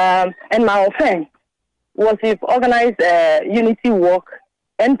 And my offense was you've organized unity walk,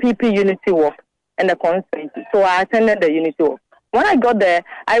 NPP unity walk, in the constituency. So I attended the unity walk. When I got there,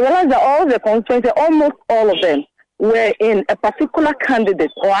 I realized that all the constituency, almost all of them, were in a particular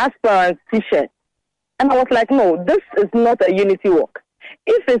candidate or aspirant t-shirt. And I was like, no, this is not a unity walk.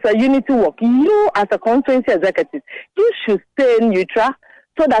 If it's a unity walk, you as a constituency executive, you should stay neutral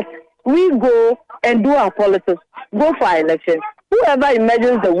so that we go and do our politics, go for our elections. Whoever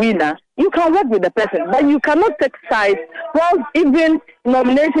emerges the winner, you can work with the person, but you cannot take sides. Well, even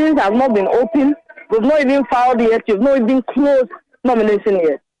nominations have not been open, we've not even filed yet, you've not even closed nomination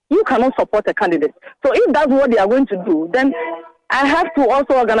yet. You cannot support a candidate. So if that's what they are going to do, then I have to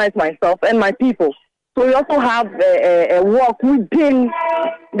also organize myself and my people. So we also have a work within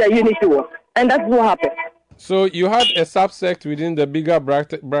the unity work. And that's what happened. So you had a subsect within the bigger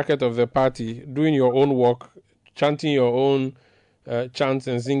bracket of the party doing your own work, chanting your own chants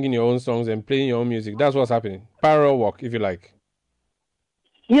and singing your own songs and playing your own music. That's what's happening. Parallel work, if you like.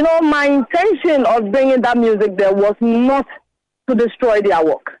 You know, my intention of bringing that music there was not to destroy their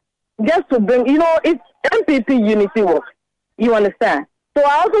work. Just to bring, you know, it's MPP unity work. You understand? So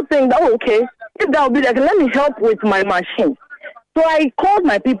I also think that, okay, if that will be like, let me help with my machine. So I called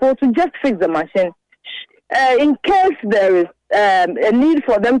my people to just fix the machine. In case there is a need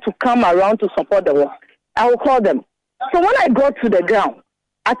for them to come around to support the work, I will call them. So when I got to the ground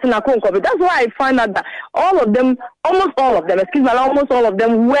at Nakonkobi, that's why I find out that almost all of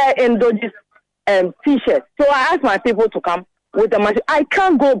them were in Doji's t-shirts. So I asked my people to come with the machine. I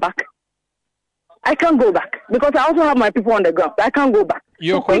can't go back because I also have my people on the ground. I can't go back. I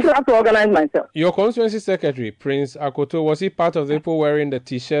have to organize myself. Your constituency secretary, Prince Akoto, was he part of the people wearing the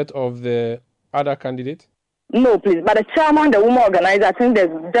t-shirt of the other candidate? No, please. But the chairman, the woman organizer, I think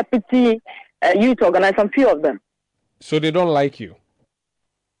there's deputy youth organizer, some few of them. So they don't like you?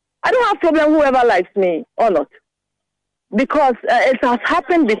 I don't have problem whoever likes me or not. Because it has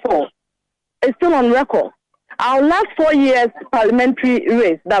happened before. It's still on record. Our last 4 years parliamentary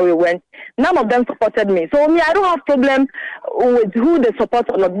race that we went, none of them supported me. So I don't have problem with who they support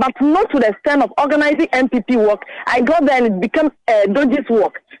or not, but not to the extent of organizing MPP work. I got there and it became Doji's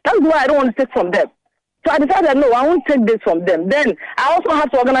work. That's why I don't want to take from them. So I decided, no, I won't take this from them. Then I also have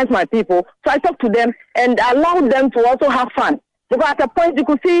to organize my people. So I talked to them and allowed them to also have fun. Because at a point you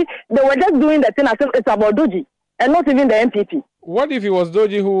could see they were just doing the thing as if it's about Doji and not even the MPP. What if it was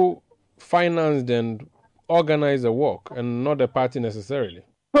Doji who financed and organized the work and not the party necessarily?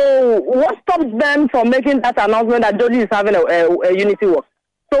 So what stops them from making that announcement that Doji is having a unity work?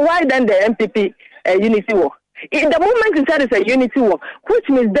 So why then the MPP unity work? In the moment you said it's a unity work, which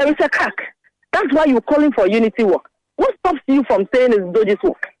means there is a crack. That's why you're calling for unity work. What stops you from saying it's Doji's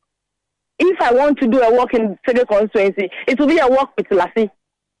work? If I want to do a work in Sege constituency, it will be a work with Lassie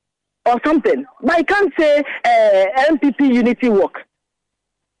or something. But I can't say MPP unity work.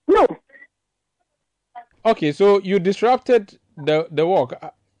 No. Okay, so you disrupted the work.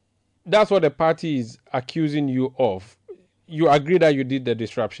 That's what the party is accusing you of. You agree that you did the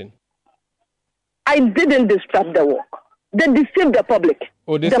disruption? I didn't disrupt the work. They deceived the public.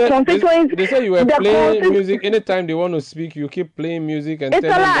 Oh, they say you were playing music. Anytime they want to speak, you keep playing music. And it's a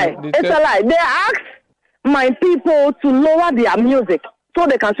lie. It's a lie. They asked my people to lower their music so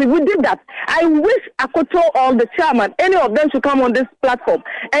they can speak. We did that. I wish Akoto or the chairman, any of them should come on this platform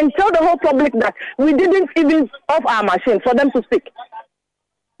and tell the whole public that we didn't even off our machine for them to speak.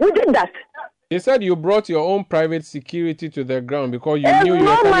 We did that. They said you brought your own private security to the ground because you knew you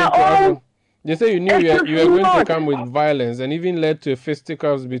were coming to. They say you knew you were going to come with violence and even led to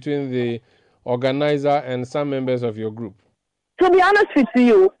fisticuffs between the organizer and some members of your group. To be honest with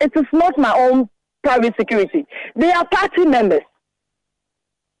you, it is not my own private security. They are party members.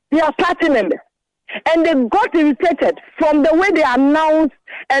 And they got irritated from the way they announced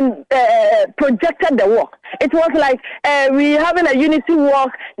and projected the work. It was like, we're having a unity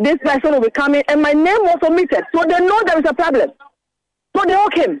work, this person will be coming, and my name was omitted. So they know there is a problem. So they all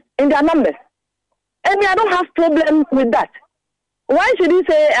came in their numbers. And I don't have problem with that. Why should he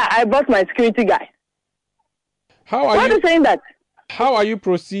say I brought my security guy? Why are you saying that? How are you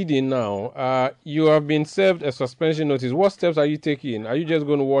proceeding now? You have been served a suspension notice. What steps are you taking? Are you just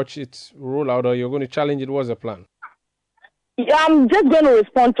going to watch it roll out, or you're going to challenge it? What's the plan? I'm just going to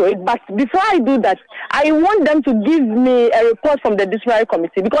respond to it. But before I do that, I want them to give me a report from the disciplinary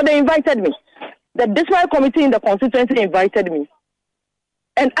committee, because they invited me. The disciplinary committee in the constituency invited me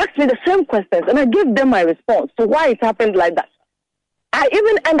and asked me the same questions, and I gave them my response to why it happened like that. I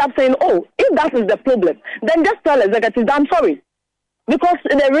even end up saying, oh, if that is the problem, then just tell executives, I'm sorry. Because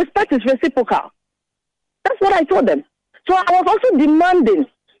the respect is reciprocal. That's what I told them. So I was also demanding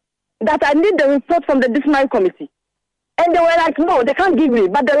that I need the report from the disciplinary committee. And they were like, no, they can't give me.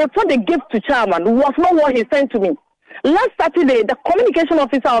 But the report they gave to chairman was not what he sent to me. Last Saturday, the communication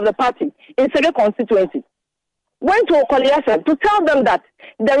officer of the party in Sege constituency went to Okoliasa to tell them that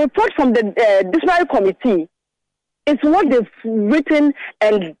the report from the disciplinary committee is what they've written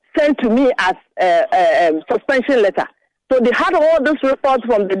and sent to me as a suspension letter. So they had all those reports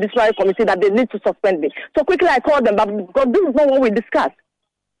from the disciplinary committee that they need to suspend me. So quickly I called them, but because this is not what we discussed.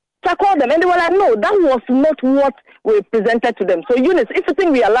 So I called them, and they were like, no, that was not what we presented to them. So Eunice, if you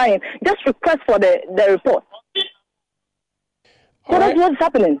think we are lying, just request for the report. So that's what's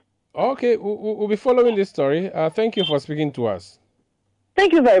happening. Okay, we'll be following this story. Thank you for speaking to us.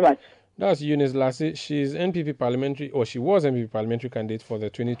 Thank you very much. That's Eunice Lassie. She's NPP parliamentary, or she was NPP parliamentary candidate for the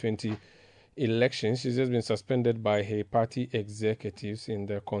 2020 election. She's just been suspended by her party executives in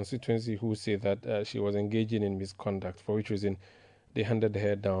the constituency who say that she was engaging in misconduct, for which reason they handed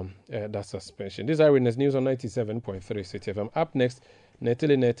her down that suspension. This is Eyewitness News on 97.3 City FM. Up next,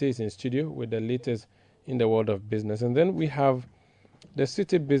 Netele Nete is in studio with the latest in the world of business. And then we have the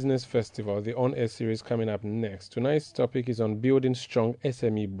City Business Festival, the on-air series, coming up next. Tonight's topic is on building strong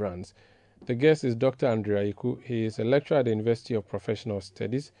SME brands. The guest is Dr. Andrea Iku. He is a lecturer at the University of Professional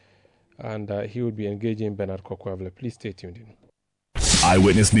Studies, and he will be engaging Bernard Kokwavle. Please stay tuned in.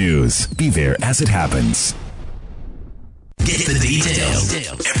 Eyewitness News. Be there as it happens. Get the details.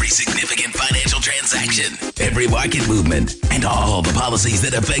 Every significant financial transaction, every market movement, and all the policies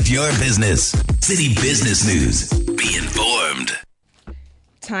that affect your business. City Business News. Be informed.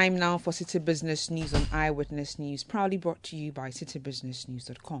 Time now for City Business News on Eyewitness News, proudly brought to you by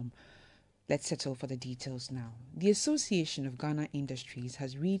citybusinessnews.com. Let's settle for the details now. The Association of Ghana Industries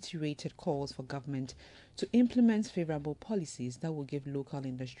has reiterated calls for government to implement favorable policies that will give local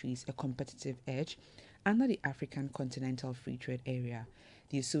industries a competitive edge under the African Continental Free Trade Area.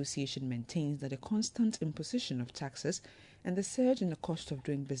 The association maintains that the constant imposition of taxes and the surge in the cost of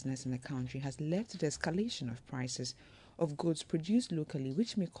doing business in the country has led to the escalation of prices of goods produced locally,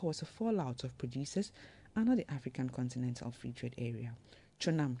 which may cause a fallout of producers under the African Continental Free Trade Area.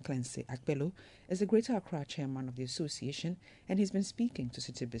 Chonam Clense Akpelo is the Greater Accra chairman of the association, and he's been speaking to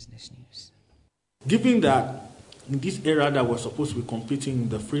City Business News. Given that in this era that we're supposed to be competing in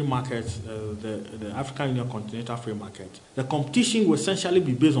the free market, the African Union Continental Free Market, the competition will essentially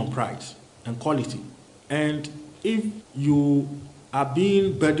be based on price and quality. And if you are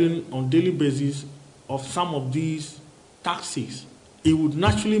being burdened on a daily basis of some of these taxes, it would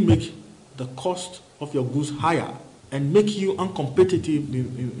naturally make the cost of your goods higher and make you uncompetitive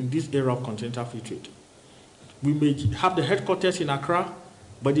in this era of continental free trade. We may have the headquarters in Accra,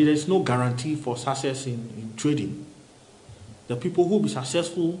 but there is no guarantee for success in trading. The people who will be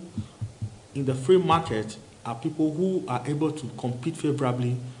successful in the free market are people who are able to compete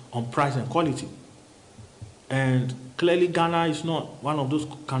favorably on price and quality. And clearly Ghana is not one of those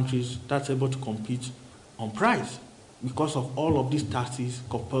countries that's able to compete on price because of all of these taxes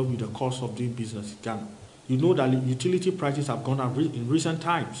coupled with the cost of doing business in Ghana. You know that utility prices have gone up in recent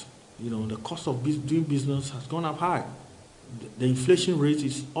times. You know, the cost of doing business has gone up high. The inflation rate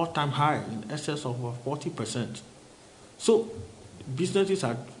is all-time high, in excess of 40%. So businesses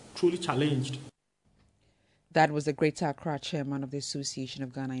are truly challenged. That was the Greater Accra chairman of the Association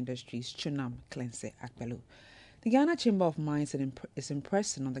of Ghana Industries, Chonam Clense Akpelo. The Ghana Chamber of Mines is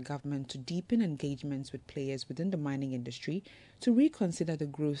impressing on the government to deepen engagements with players within the mining industry to reconsider the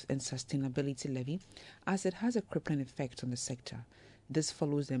growth and sustainability levy, as it has a crippling effect on the sector. This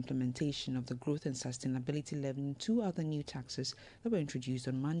follows the implementation of the growth and sustainability levy and two other new taxes that were introduced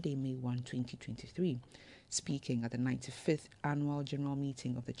on Monday, May 1, 2023. Speaking at the 95th Annual General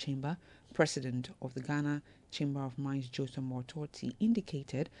Meeting of the Chamber, President of the Ghana Chamber of Mines, Joseph Mortorti,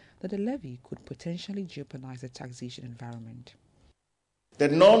 indicated that the levy could potentially jeopardize the taxation environment. The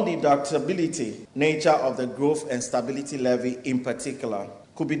non-deductibility nature of the growth and stability levy in particular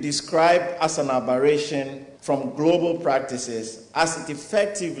could be described as an aberration from global practices, as it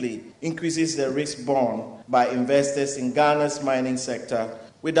effectively increases the risk borne by investors in Ghana's mining sector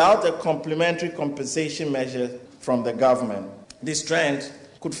without a complementary compensation measure from the government. This trend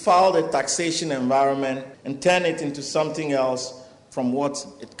could foul the taxation environment and turn it into something else from what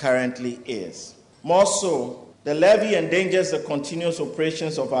it currently is. More so, the levy endangers the continuous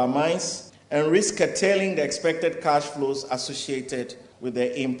operations of our mines and risks curtailing the expected cash flows associated with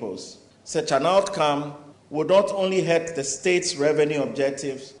the impose. Such an outcome would not only hurt the state's revenue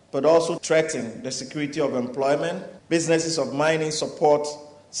objectives, but also threaten the security of employment, businesses of mining support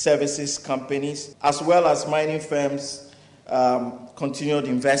services companies, as well as mining firms' continued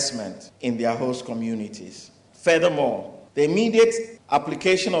investment in their host communities. Furthermore, the immediate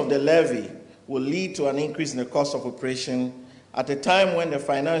application of the levy will lead to an increase in the cost of operation at a time when the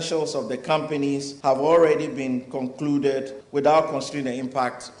financials of the companies have already been concluded without considering the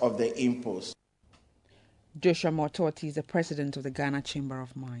impact of the impose. Joshua Mortorti is the president of the Ghana Chamber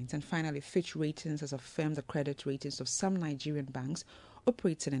of Mines. And finally, Fitch Ratings has affirmed the credit ratings of some Nigerian banks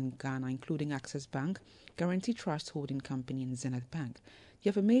operating in Ghana, including Access Bank, Guarantee Trust Holding Company, and Zenith Bank. The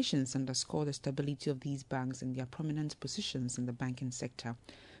affirmations underscore the stability of these banks and their prominent positions in the banking sector.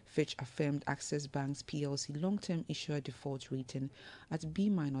 Fitch affirmed Access Bank's PLC long-term issuer default rating at B-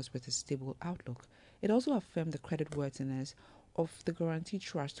 with a stable outlook. It also affirmed the creditworthiness of the Guarantee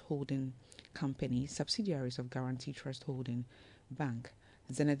Trust Holding Company, subsidiaries of Guarantee Trust Holding Bank.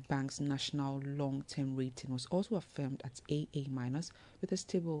 Zenith Bank's national long-term rating was also affirmed at AA- with a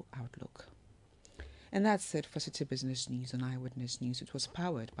stable outlook. And that's it for City Business News on Eyewitness News. It was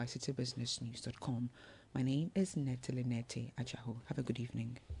powered by citybusinessnews.com. My name is Nete Ajaho. Have a good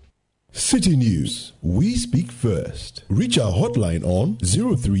evening. City News. We speak first. Reach our hotline on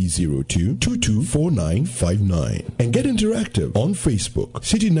 0302 224959 and get interactive on Facebook,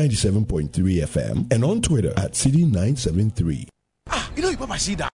 City 97.3 FM, and on Twitter at City 973. You know, Papa, see that?